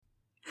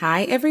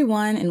Hi,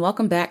 everyone, and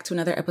welcome back to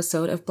another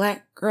episode of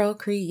Black Girl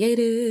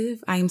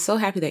Creative. I am so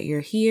happy that you're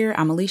here.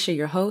 I'm Alicia,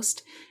 your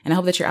host, and I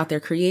hope that you're out there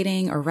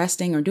creating or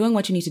resting or doing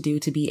what you need to do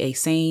to be a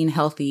sane,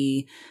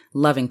 healthy,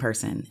 loving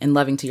person and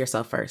loving to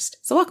yourself first.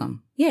 So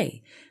welcome.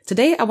 Yay.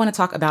 Today, I want to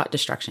talk about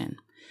destruction.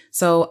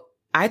 So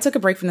I took a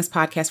break from this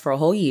podcast for a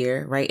whole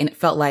year, right? And it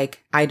felt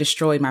like I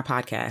destroyed my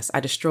podcast. I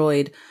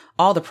destroyed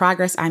all the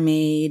progress I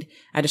made.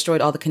 I destroyed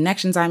all the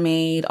connections I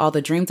made, all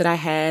the dreams that I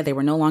had. They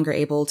were no longer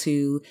able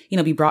to,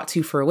 be brought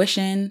to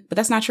fruition. But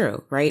that's not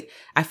true, right?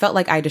 I felt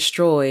like I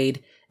destroyed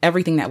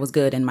everything that was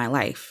good in my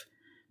life.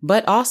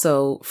 But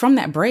also from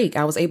that break,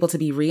 I was able to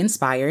be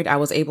re-inspired. I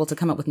was able to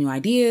come up with new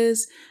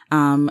ideas,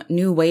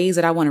 new ways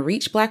that I want to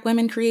reach Black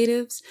women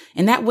creatives.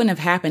 And that wouldn't have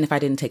happened if I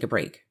didn't take a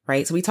break,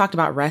 right? So we talked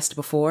about rest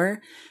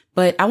before,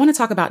 but I want to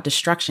talk about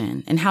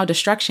destruction and how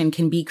destruction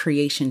can be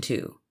creation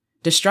too.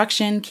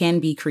 Destruction can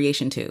be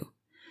creation too.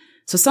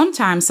 So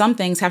sometimes some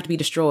things have to be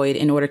destroyed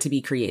in order to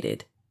be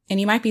created. And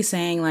you might be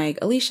saying like,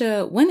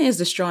 Alicia, when is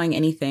destroying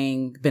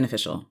anything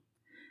beneficial?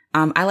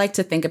 I like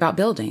to think about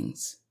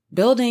buildings.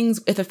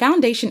 Buildings, if a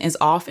foundation is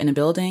off in a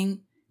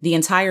building, the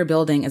entire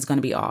building is going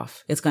to be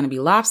off. It's going to be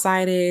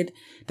lopsided.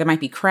 There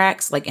might be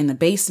cracks like in the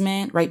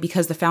basement, right?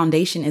 Because the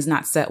foundation is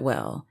not set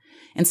well.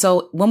 And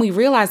so when we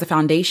realize the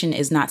foundation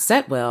is not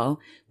set well,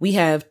 we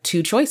have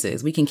two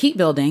choices. We can keep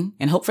building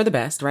and hope for the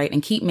best, right?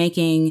 And keep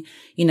making,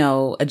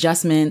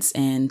 adjustments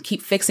and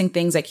keep fixing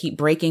things that keep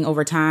breaking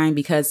over time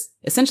because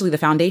essentially if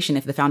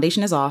the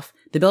foundation is off,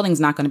 the building's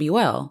not going to be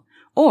well.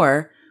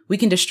 Or we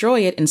can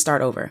destroy it and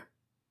start over.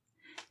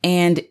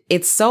 And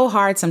it's so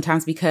hard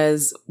sometimes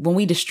because when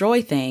we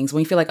destroy things,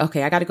 when we feel like,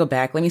 okay, I got to go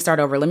back. Let me start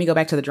over. Let me go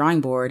back to the drawing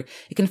board.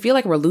 It can feel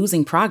like we're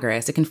losing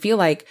progress. It can feel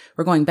like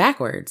we're going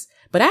backwards,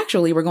 but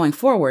actually we're going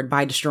forward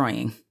by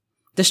destroying.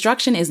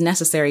 Destruction is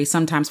necessary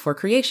sometimes for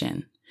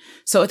creation.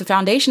 So if the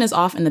foundation is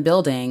off in the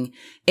building,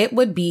 it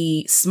would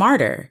be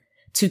smarter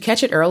to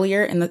catch it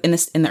earlier in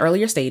the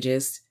earlier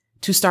stages,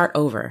 to start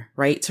over,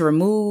 right? To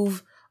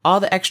remove all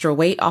the extra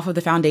weight off of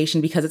the foundation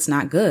because it's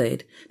not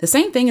good. The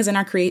same thing is in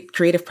our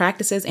creative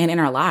practices and in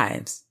our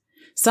lives.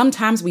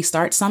 Sometimes we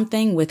start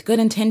something with good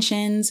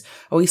intentions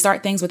or we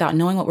start things without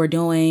knowing what we're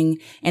doing.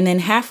 And then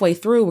halfway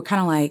through, we're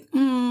kind of like,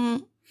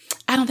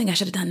 I don't think I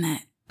should have done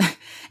that.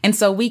 And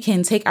so we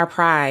can take our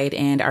pride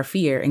and our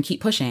fear and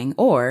keep pushing,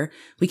 or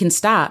we can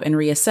stop and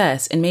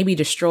reassess and maybe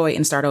destroy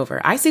and start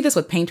over. I see this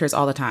with painters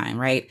all the time,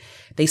 right?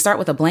 They start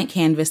with a blank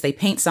canvas, they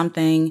paint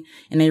something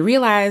and they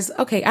realize,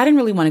 okay, I didn't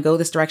really want to go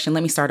this direction.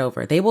 Let me start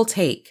over. They will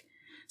take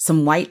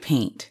some white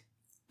paint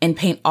and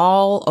paint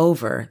all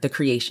over the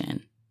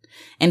creation.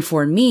 And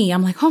for me,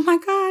 I'm like, oh my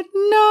God,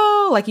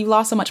 no, like you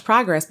lost so much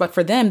progress. But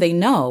for them, they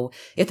know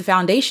if the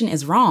foundation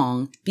is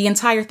wrong, the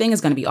entire thing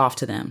is going to be off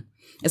to them.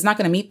 It's not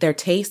going to meet their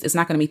taste. It's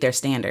not going to meet their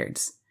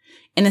standards.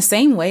 In the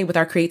same way with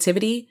our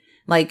creativity,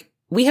 like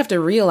we have to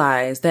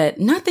realize that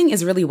nothing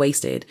is really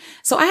wasted.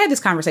 So I had this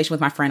conversation with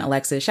my friend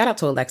Alexis. Shout out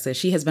to Alexis.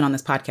 She has been on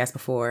this podcast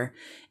before.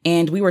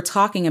 And we were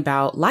talking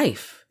about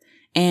life.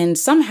 And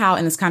somehow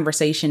in this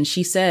conversation,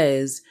 she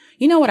says,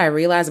 what I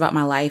realize about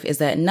my life is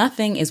that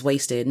nothing is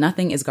wasted.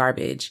 Nothing is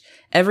garbage.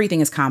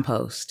 Everything is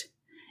compost.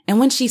 And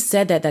when she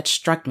said that, that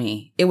struck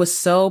me. It was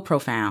so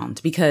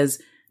profound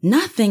because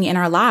nothing in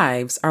our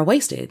lives are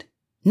wasted.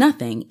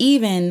 Nothing,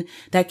 even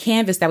that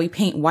canvas that we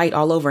paint white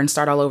all over and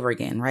start all over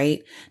again,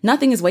 right?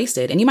 Nothing is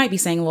wasted. And you might be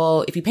saying,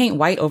 well, if you paint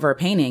white over a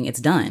painting, it's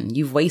done.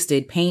 You've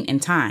wasted paint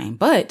and time,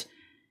 but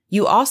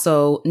you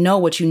also know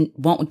what you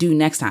won't do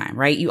next time,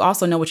 right? You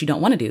also know what you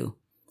don't want to do.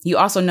 You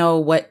also know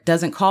what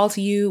doesn't call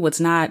to you, what's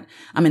not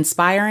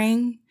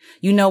inspiring.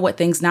 You know what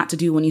things not to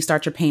do when you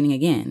start your painting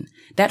again.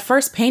 That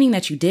first painting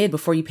that you did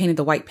before you painted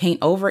the white paint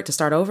over it to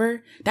start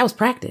over, that was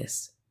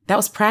practice. That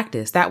was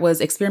practice. That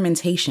was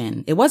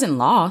experimentation. It wasn't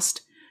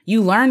lost.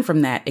 You learn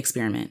from that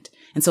experiment.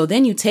 And so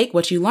then you take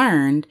what you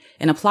learned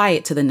and apply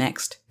it to the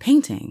next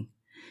painting.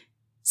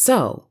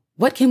 So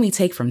what can we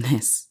take from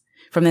this?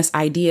 From this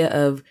idea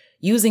of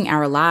using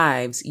our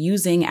lives,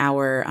 using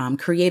our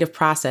creative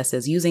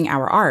processes, using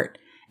our art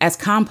as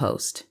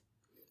compost.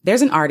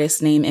 There's an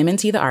artist named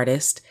MNT the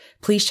Artist.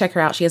 Please check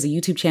her out. She has a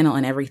YouTube channel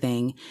and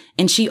everything.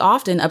 And she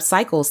often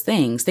upcycles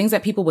things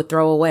that people would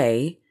throw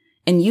away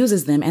and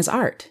uses them as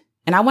art.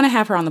 And I want to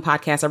have her on the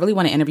podcast. I really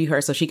want to interview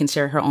her so she can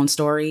share her own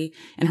story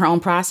and her own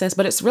process.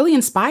 But it's really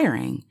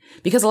inspiring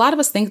because a lot of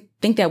us think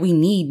that we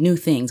need new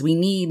things. We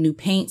need new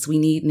paints. We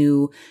need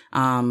new,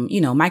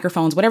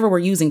 microphones, whatever we're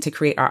using to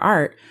create our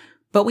art.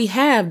 But we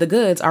have the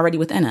goods already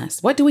within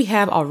us. What do we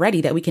have already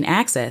that we can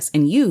access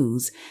and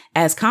use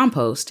as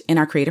compost in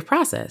our creative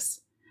process?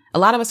 A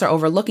lot of us are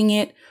overlooking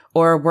it,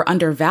 or we're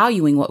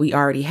undervaluing what we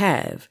already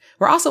have.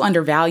 We're also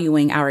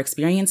undervaluing our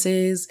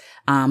experiences,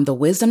 the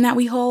wisdom that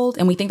we hold,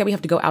 and we think that we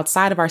have to go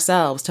outside of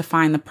ourselves to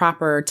find the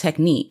proper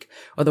technique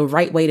or the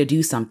right way to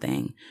do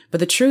something. But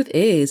the truth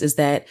is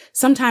that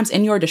sometimes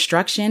in your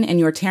destruction and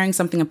you're tearing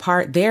something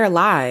apart, there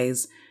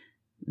lies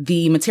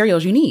the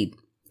materials you need,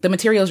 the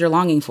materials you're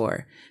longing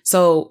for.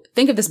 So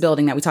think of this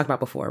building that we talked about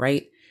before,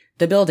 right?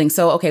 The building.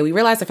 So, okay, we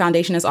realize the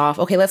foundation is off.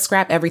 Okay, let's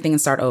scrap everything and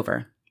start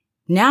over.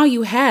 Now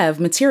you have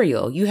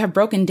material. You have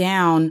broken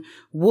down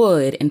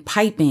wood and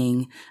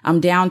piping,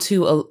 down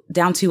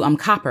to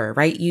copper,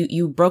 right?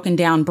 You've broken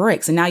down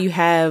bricks, and now you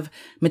have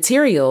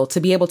material to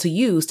be able to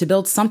use to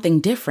build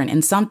something different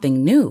and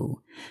something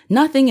new.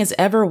 Nothing is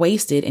ever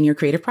wasted in your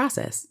creative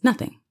process.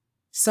 Nothing.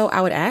 So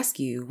I would ask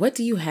you, what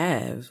do you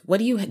have?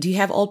 Do you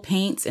have old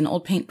paints and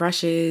old paint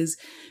brushes?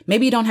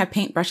 Maybe you don't have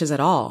paint brushes at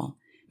all.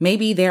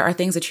 Maybe there are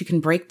things that you can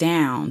break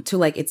down to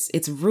like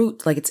its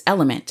root, like its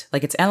element,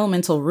 like its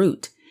elemental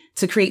root,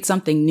 to create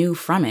something new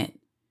from it.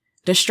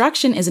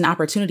 Destruction is an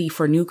opportunity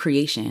for new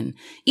creation,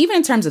 even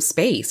in terms of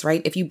space,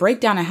 right? If you break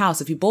down a house,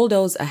 if you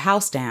bulldoze a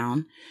house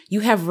down,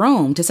 you have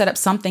room to set up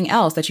something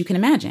else that you can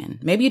imagine.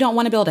 Maybe you don't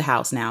want to build a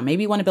house now.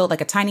 Maybe you want to build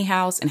like a tiny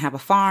house and have a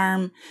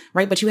farm,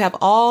 right? But you have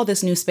all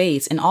this new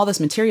space and all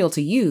this material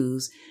to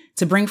use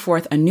to bring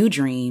forth a new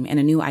dream and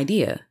a new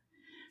idea.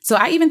 So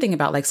I even think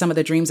about like some of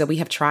the dreams that we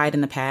have tried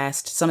in the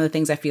past, some of the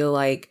things I feel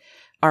like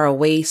are a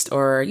waste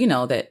or,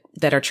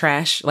 that are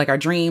trash, like our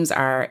dreams,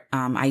 our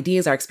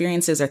ideas, our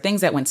experiences, or things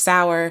that went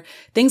sour,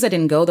 things that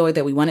didn't go the way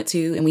that we wanted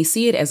to, and we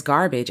see it as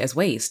garbage, as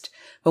waste.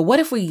 But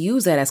what if we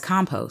use that as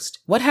compost?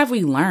 What have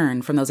we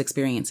learned from those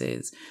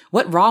experiences?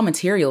 What raw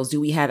materials do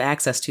we have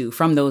access to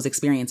from those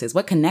experiences?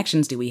 What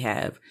connections do we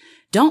have?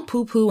 Don't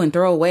poo-poo and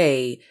throw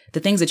away the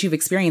things that you've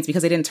experienced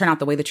because they didn't turn out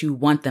the way that you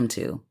want them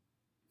to.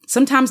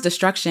 Sometimes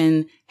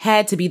destruction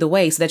had to be the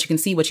way so that you can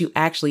see what you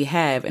actually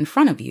have in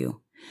front of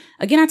you.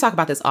 Again, I talk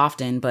about this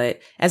often, but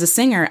as a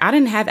singer, I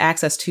didn't have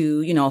access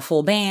to, a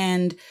full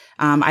band.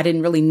 I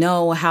didn't really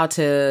know how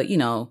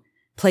to,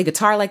 play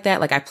guitar like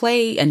that. Like I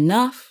play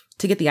enough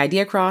to get the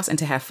idea across and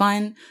to have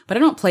fun, but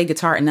I don't play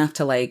guitar enough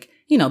to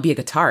be a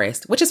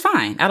guitarist, which is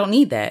fine. I don't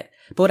need that.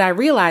 But what I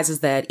realize is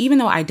that even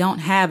though I don't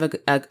have a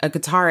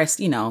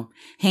guitarist,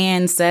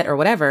 hand set or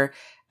whatever,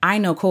 I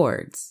know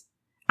chords.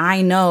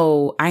 I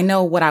know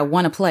what I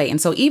want to play. And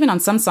so even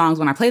on some songs,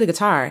 when I play the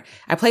guitar,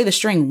 I play the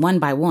string one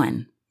by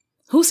one.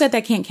 Who said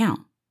that can't count,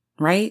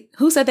 right?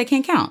 Who said that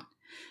can't count?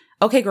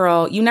 Okay,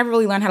 girl, you never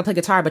really learned how to play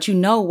guitar, but you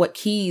know what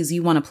keys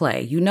you want to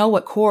play. You know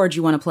what chords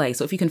you want to play.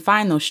 So if you can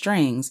find those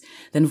strings,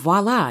 then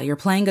voila, you're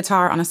playing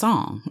guitar on a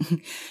song.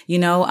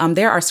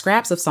 There are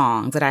scraps of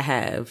songs that I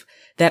have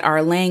that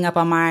are laying up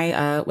on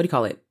my,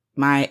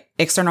 my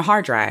external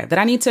hard drive that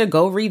I need to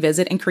go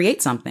revisit and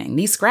create something.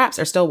 These scraps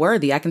are still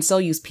worthy. I can still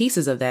use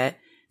pieces of that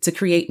to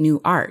create new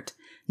art.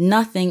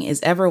 Nothing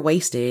is ever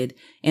wasted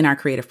in our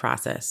creative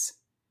process.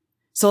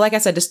 So like I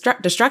said,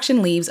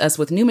 destruction leaves us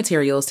with new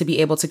materials to be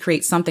able to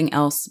create something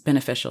else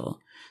beneficial.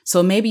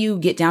 So maybe you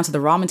get down to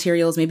the raw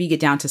materials, maybe you get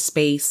down to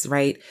space,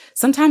 right?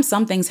 Sometimes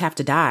some things have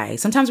to die.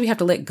 Sometimes we have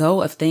to let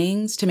go of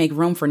things to make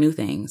room for new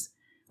things.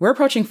 We're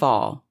approaching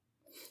fall.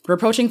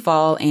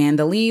 And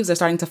the leaves are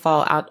starting to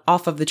fall out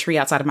off of the tree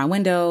outside of my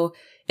window.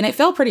 And it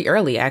fell pretty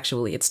early,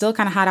 actually. It's still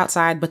kind of hot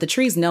outside, but the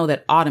trees know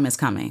that autumn is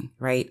coming,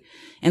 right?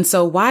 And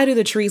so why do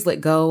the trees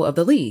let go of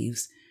the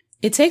leaves?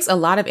 It takes a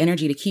lot of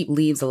energy to keep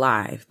leaves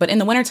alive, but in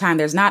the wintertime,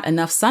 there's not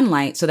enough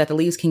sunlight so that the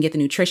leaves can get the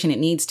nutrition it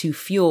needs to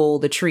fuel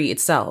the tree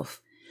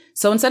itself.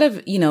 So instead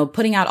of,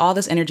 putting out all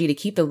this energy to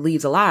keep the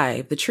leaves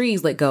alive, the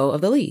trees let go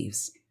of the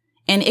leaves.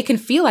 And it can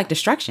feel like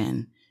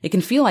destruction. It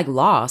can feel like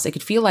loss. It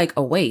could feel like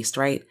a waste,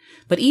 right?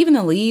 But even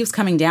the leaves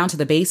coming down to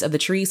the base of the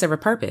tree serve a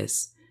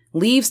purpose.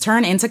 Leaves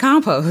turn into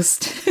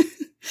compost.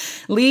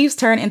 Leaves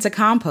turn into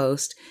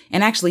compost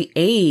and actually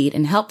aid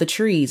and help the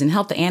trees and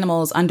help the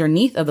animals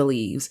underneath of the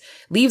leaves.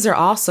 Leaves are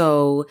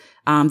also,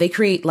 they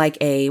create like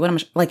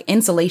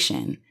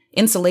insulation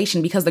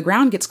because the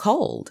ground gets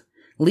cold.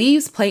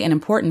 Leaves play an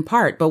important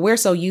part, but we're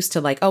so used to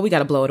we got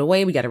to blow it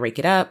away. We got to rake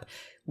it up.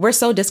 We're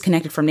so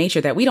disconnected from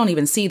nature that we don't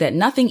even see that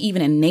nothing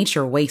even in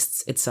nature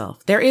wastes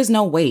itself. There is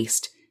no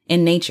waste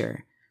in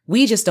nature.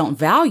 We just don't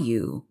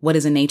value what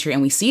is in nature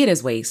and we see it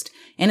as waste.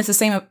 And it's the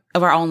same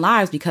of our own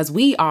lives because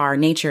we are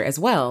nature as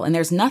well. And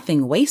there's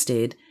nothing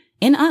wasted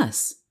in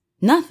us.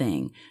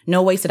 Nothing.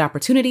 No wasted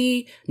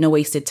opportunity, no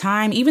wasted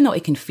time, even though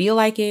it can feel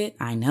like it.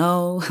 I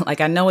know,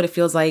 I know what it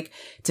feels like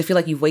to feel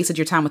like you've wasted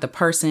your time with a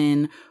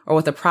person or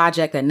with a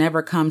project that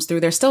never comes through.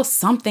 There's still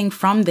something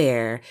from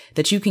there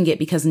that you can get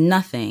because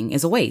nothing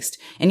is a waste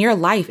and your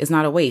life is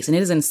not a waste. And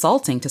it is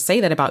insulting to say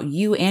that about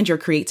you and your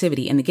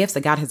creativity and the gifts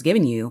that God has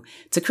given you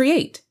to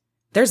create.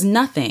 There's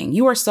nothing.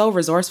 You are so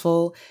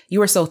resourceful.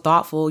 You are so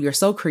thoughtful. You're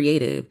so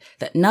creative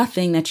that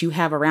nothing that you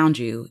have around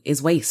you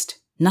is waste.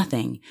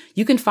 Nothing.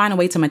 You can find a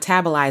way to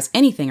metabolize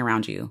anything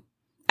around you.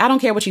 I don't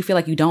care what you feel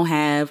like you don't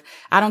have.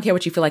 I don't care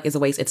what you feel like is a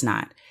waste. It's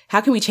not.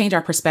 How can we change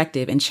our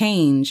perspective and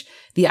change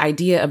the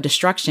idea of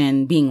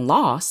destruction being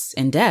loss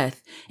and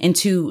death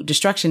into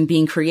destruction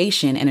being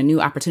creation and a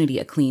new opportunity,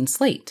 a clean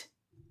slate?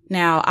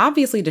 Now,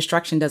 obviously,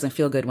 destruction doesn't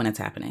feel good when it's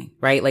happening,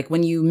 right? Like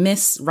when you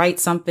miswrite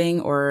something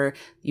or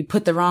you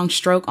put the wrong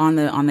stroke on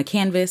the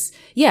canvas.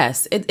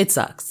 Yes, it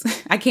sucks.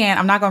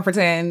 I'm not going to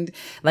pretend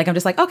like I'm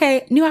just like,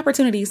 okay, new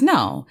opportunities.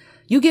 No,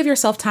 you give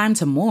yourself time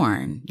to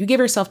mourn. You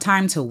give yourself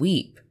time to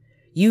weep.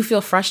 You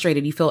feel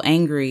frustrated, you feel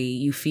angry,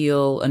 you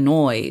feel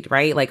annoyed,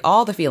 right? Like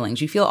all the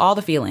feelings, you feel all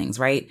the feelings,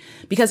 right?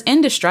 Because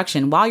in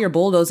destruction, while you're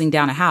bulldozing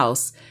down a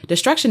house,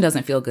 destruction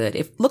doesn't feel good.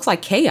 It looks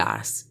like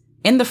chaos.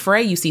 In the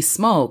fray, you see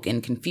smoke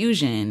and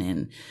confusion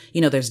and,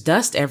 there's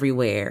dust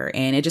everywhere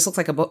and it just looks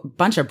like a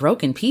bunch of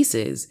broken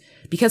pieces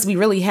because we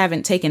really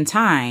haven't taken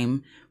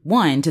time,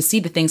 one, to see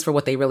the things for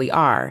what they really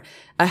are.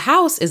 A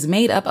house is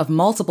made up of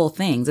multiple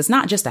things. It's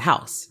not just a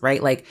house,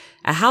 right? Like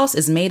a house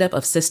is made up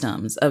of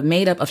systems,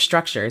 made up of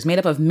structures, made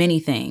up of many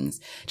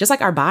things, just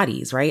like our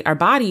bodies, right? Our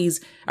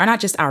bodies are not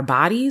just our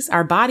bodies.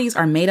 Our bodies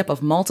are made up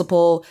of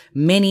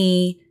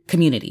many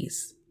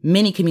communities.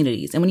 Many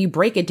communities. And when you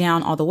break it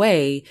down all the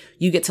way,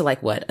 you get to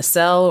like what? A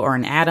cell or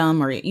an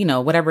atom or,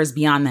 whatever is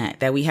beyond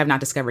that we have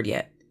not discovered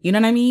yet. You know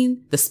what I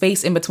mean? The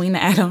space in between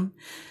the atom.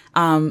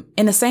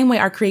 In the same way,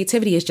 our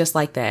creativity is just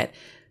like that.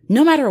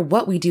 No matter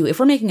what we do,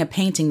 if we're making a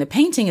painting, the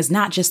painting is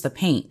not just the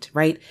paint,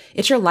 right?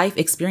 It's your life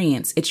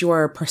experience. It's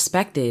your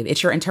perspective.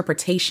 It's your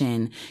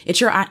interpretation. It's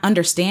your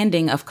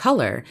understanding of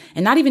color,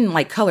 and not even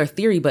like color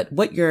theory, but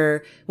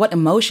what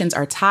emotions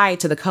are tied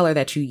to the color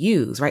that you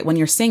use, right? When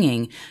you're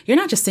singing, you're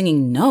not just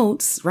singing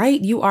notes,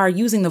 right? You are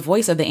using the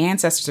voice of the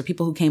ancestors or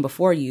people who came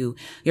before you.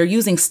 You're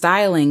using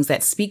stylings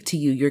that speak to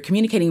you. You're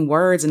communicating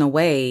words in a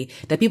way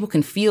that people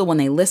can feel when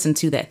they listen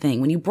to that thing.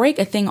 When you break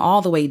a thing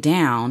all the way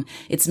down,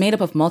 it's made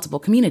up of multiple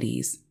communities.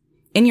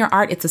 In your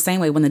art, it's the same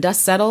way. When the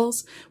dust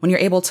settles, when you're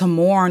able to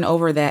mourn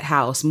over that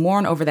house,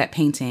 mourn over that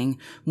painting,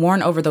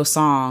 mourn over those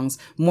songs,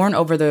 mourn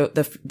over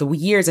the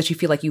years that you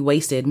feel like you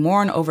wasted,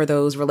 mourn over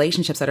those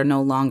relationships that are no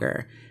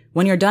longer.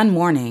 When you're done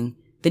mourning,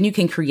 then you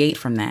can create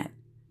from that.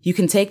 You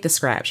can take the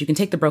scraps, you can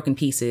take the broken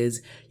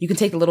pieces, you can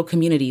take the little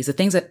communities, the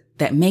things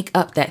that make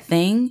up that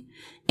thing,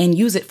 and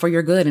use it for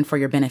your good and for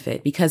your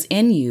benefit. Because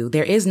in you,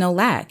 there is no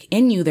lack.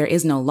 In you, there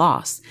is no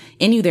loss.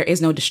 In you, there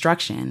is no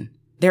destruction.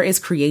 There is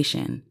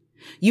creation.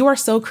 You are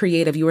so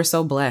creative. You are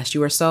so blessed.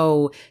 You are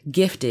so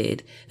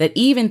gifted that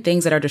even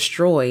things that are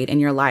destroyed in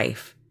your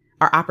life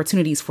are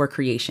opportunities for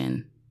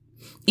creation.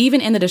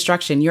 Even in the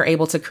destruction, you're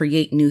able to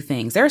create new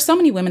things. There are so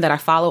many women that I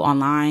follow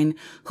online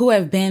who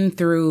have been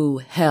through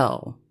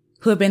hell,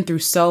 who have been through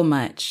so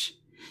much,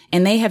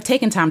 and they have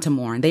taken time to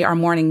mourn. They are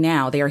mourning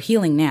now. They are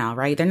healing now,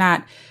 right? They're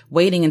not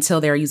waiting until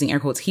they're using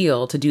air quotes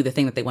heal to do the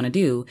thing that they want to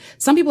do.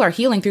 Some people are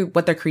healing through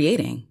what they're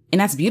creating.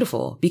 And that's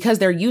beautiful because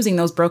they're using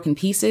those broken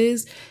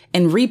pieces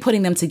and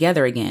re-putting them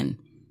together again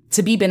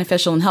to be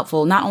beneficial and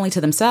helpful, not only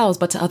to themselves,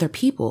 but to other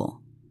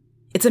people.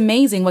 It's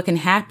amazing what can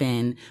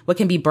happen, what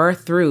can be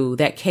birthed through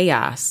that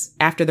chaos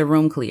after the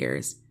room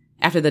clears,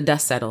 after the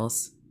dust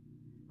settles,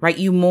 right?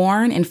 You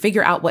mourn and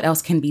figure out what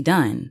else can be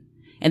done.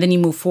 And then you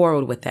move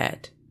forward with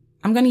that.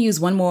 I'm going to use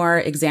one more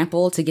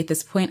example to get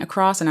this point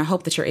across, and I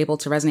hope that you're able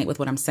to resonate with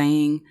what I'm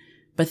saying.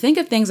 But think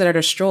of things that are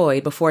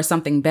destroyed before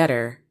something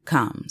better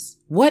comes.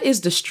 What is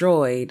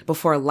destroyed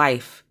before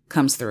life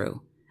comes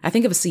through? I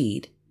think of a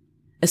seed.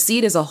 A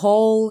seed is a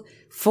whole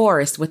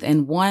forest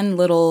within one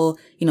little,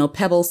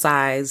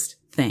 pebble-sized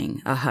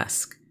thing, a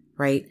husk,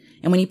 right?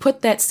 And when you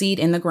put that seed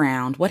in the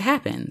ground, what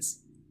happens?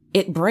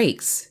 It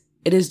breaks.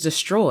 It is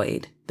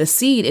destroyed. The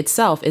seed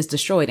itself is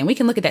destroyed. And we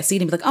can look at that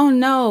seed and be like, oh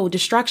no,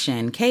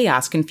 destruction,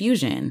 chaos,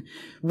 confusion,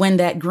 when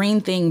that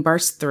green thing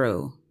bursts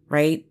through,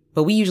 right?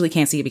 But we usually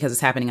can't see it because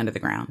it's happening under the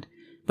ground.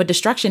 But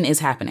destruction is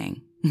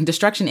happening.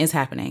 Destruction is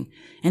happening.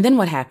 And then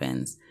what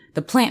happens?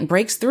 The plant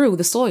breaks through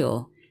the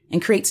soil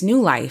and creates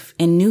new life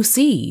and new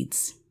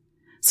seeds.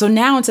 So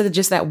now instead of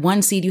just that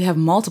one seed, you have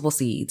multiple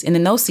seeds. And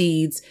then those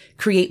seeds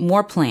create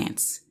more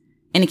plants.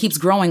 And it keeps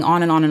growing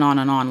on and on and on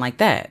and on like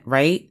that,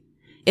 right?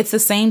 It's the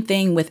same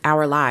thing with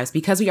our lives.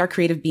 Because we are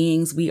creative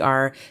beings, we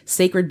are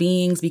sacred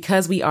beings,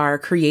 because we are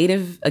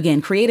creative,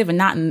 again, creative and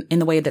not in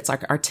the way that's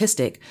like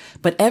artistic,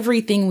 but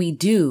everything we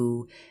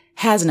do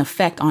has an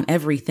effect on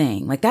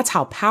everything. Like that's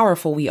how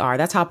powerful we are.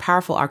 That's how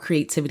powerful our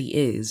creativity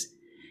is.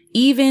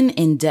 Even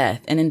in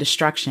death and in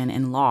destruction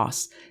and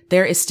loss,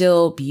 there is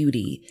still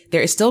beauty.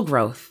 There is still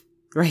growth,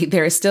 right?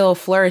 There is still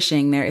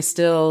flourishing. There is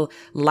still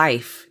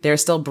life. There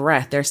is still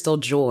breath. There's still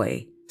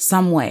joy.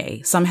 Some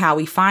way, somehow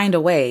we find a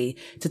way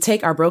to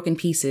take our broken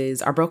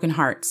pieces, our broken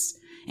hearts,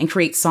 and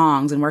create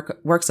songs and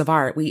works of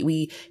art.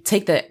 We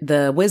take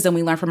the wisdom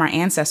we learned from our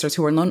ancestors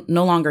who are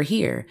no longer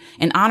here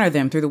and honor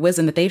them through the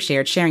wisdom that they've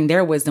shared, sharing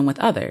their wisdom with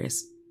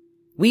others.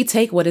 We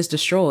take what is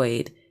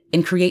destroyed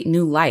and create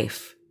new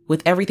life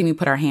with everything we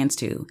put our hands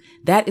to.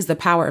 That is the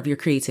power of your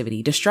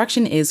creativity.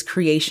 Destruction is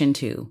creation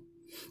too.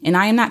 And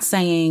I am not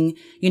saying,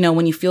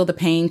 when you feel the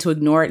pain to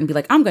ignore it and be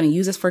like, I'm going to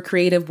use this for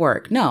creative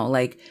work. No,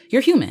 like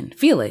you're human.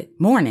 Feel it,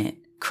 mourn it,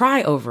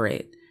 cry over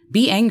it,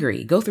 be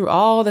angry, go through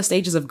all the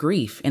stages of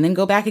grief and then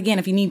go back again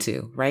if you need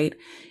to, right?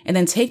 And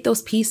then take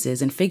those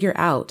pieces and figure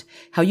out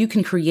how you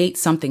can create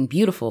something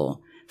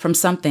beautiful from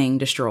something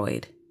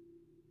destroyed.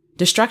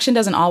 Destruction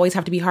doesn't always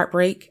have to be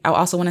heartbreak. I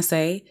also want to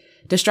say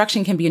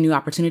destruction can be a new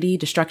opportunity.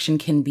 Destruction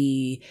can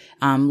be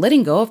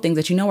letting go of things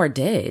that are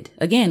dead.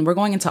 Again, we're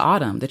going into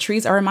autumn. The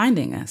trees are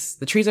reminding us.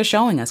 The trees are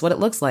showing us what it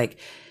looks like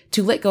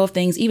to let go of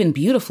things even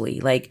beautifully.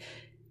 Like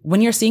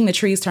When you're seeing the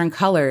trees turn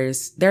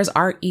colors, there's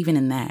art even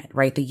in that,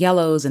 right? The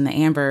yellows and the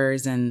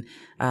ambers and,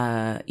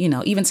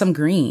 even some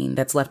green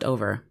that's left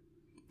over.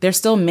 They're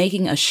still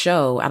making a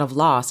show out of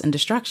loss and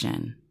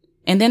destruction.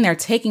 And then they're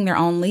taking their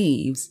own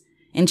leaves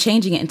and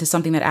changing it into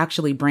something that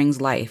actually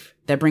brings life,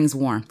 that brings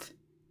warmth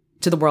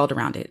to the world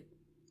around it.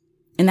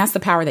 And that's the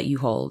power that you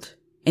hold.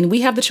 And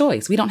we have the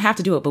choice. We don't have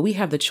to do it, but we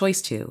have the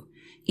choice to.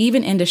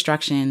 Even in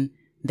destruction,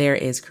 there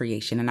is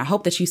creation. And I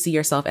hope that you see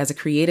yourself as a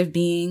creative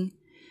being,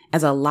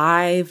 as a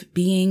live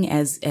being,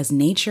 as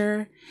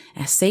nature,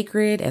 as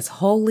sacred, as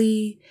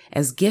holy,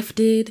 as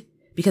gifted,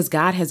 because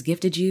God has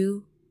gifted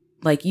you.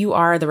 Like, you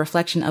are the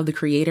reflection of the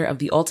creator, of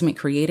the ultimate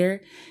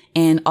creator.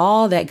 And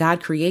all that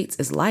God creates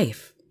is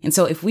life. And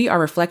so if we are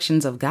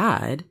reflections of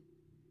God,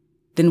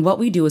 then what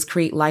we do is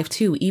create life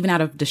too, even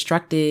out of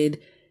destroyed,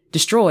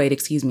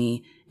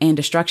 and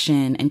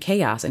destruction and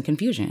chaos and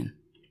confusion.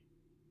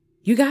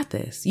 You got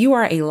this. You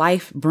are a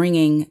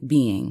life-bringing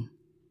being.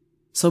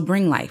 So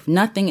bring life.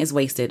 Nothing is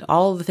wasted.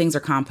 All of the things are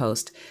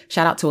compost.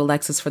 Shout out to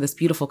Alexis for this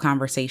beautiful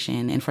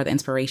conversation and for the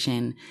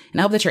inspiration. And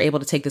I hope that you're able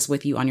to take this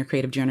with you on your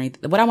creative journey.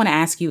 What I want to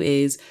ask you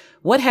is,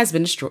 what has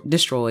been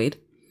destroyed?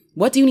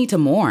 What do you need to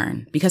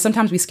mourn? Because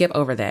sometimes we skip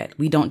over that.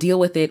 We don't deal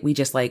with it. We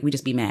just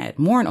be mad.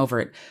 Mourn over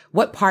it.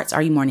 What parts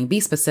are you mourning? Be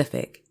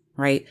specific,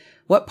 right?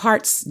 What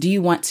parts do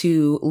you want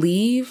to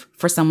leave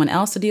for someone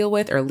else to deal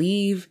with, or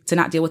leave to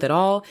not deal with at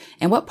all?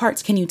 And what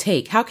parts can you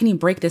take? How can you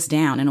break this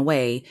down in a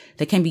way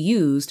that can be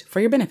used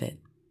for your benefit?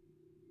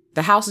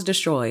 The house is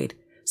destroyed.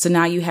 So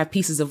now you have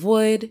pieces of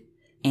wood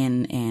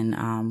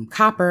and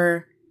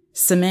copper,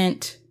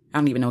 cement. I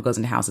don't even know what goes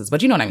into houses,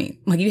 but you know what I mean?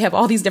 Like, you have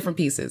all these different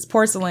pieces,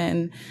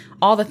 porcelain,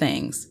 all the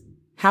things.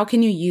 How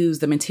can you use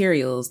the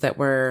materials that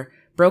were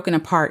broken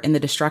apart in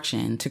the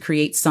destruction to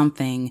create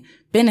something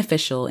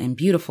beneficial and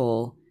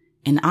beautiful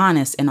and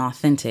honest and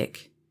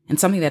authentic, and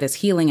something that is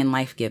healing and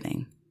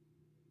life-giving?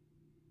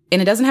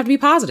 And it doesn't have to be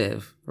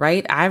positive,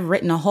 right? I've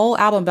written a whole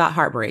album about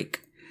heartbreak.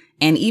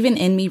 And even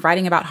in me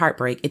writing about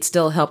heartbreak, it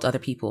still helped other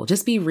people.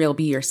 Just be real,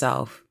 be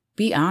yourself,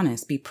 be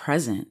honest, be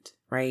present,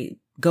 right?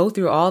 Go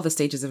through all the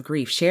stages of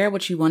grief, share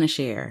what you want to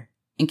share,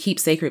 and keep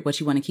sacred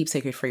what you want to keep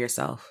sacred for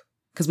yourself.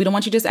 Because we don't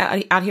want you just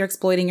out here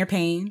exploiting your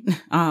pain.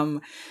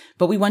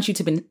 But we want you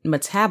to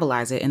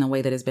metabolize it in a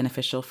way that is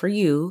beneficial for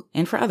you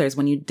and for others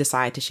when you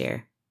decide to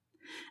share.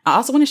 I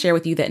also want to share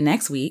with you that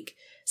next week,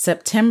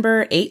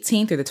 September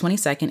 18th through the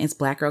 22nd, is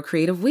Black Girl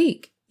Creative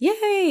Week.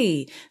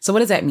 Yay! So what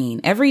does that mean?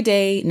 Every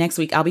day next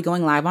week, I'll be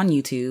going live on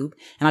YouTube,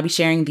 and I'll be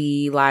sharing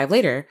the live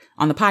later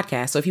on the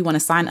podcast. So if you want to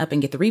sign up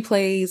and get the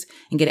replays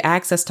and get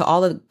access to all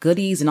the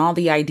goodies and all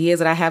the ideas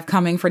that I have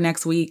coming for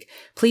next week,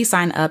 please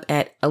sign up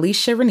at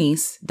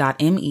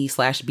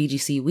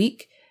aliciarenice.me/BGC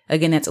week.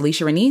 Again, that's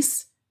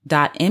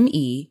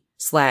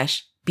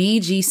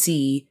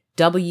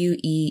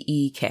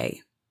aliciarenice.me/BGCWEEK.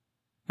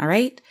 All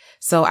right.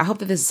 So I hope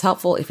that this is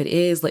helpful. If it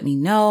is, let me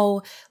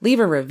know. Leave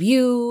a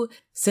review.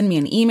 Send me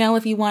an email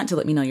if you want to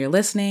let me know you're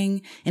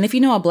listening. And if you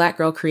know a Black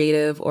girl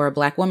creative, or a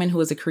Black woman who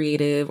is a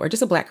creative, or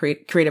just a Black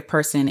creative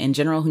person in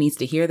general who needs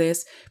to hear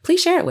this,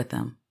 please share it with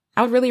them.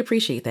 I would really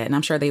appreciate that. And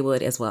I'm sure they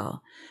would as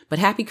well. But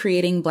happy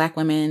creating, Black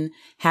women.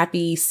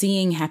 Happy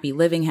seeing, happy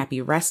living,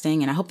 happy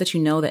resting. And I hope that you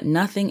know that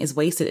nothing is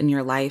wasted in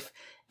your life.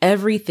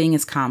 Everything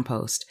is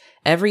compost.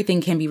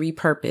 Everything can be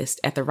repurposed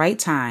at the right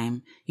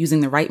time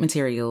using the right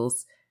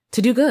materials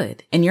to do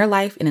good in your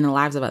life and in the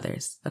lives of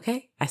others.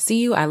 Okay? I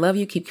see you. I love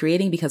you. Keep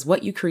creating, because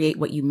what you create,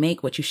 what you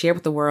make, what you share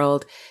with the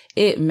world,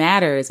 it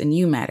matters, and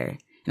you matter.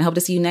 And I hope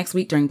to see you next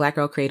week during Black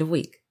Girl Creative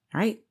Week.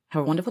 All right?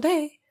 Have a wonderful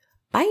day.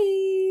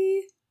 Bye.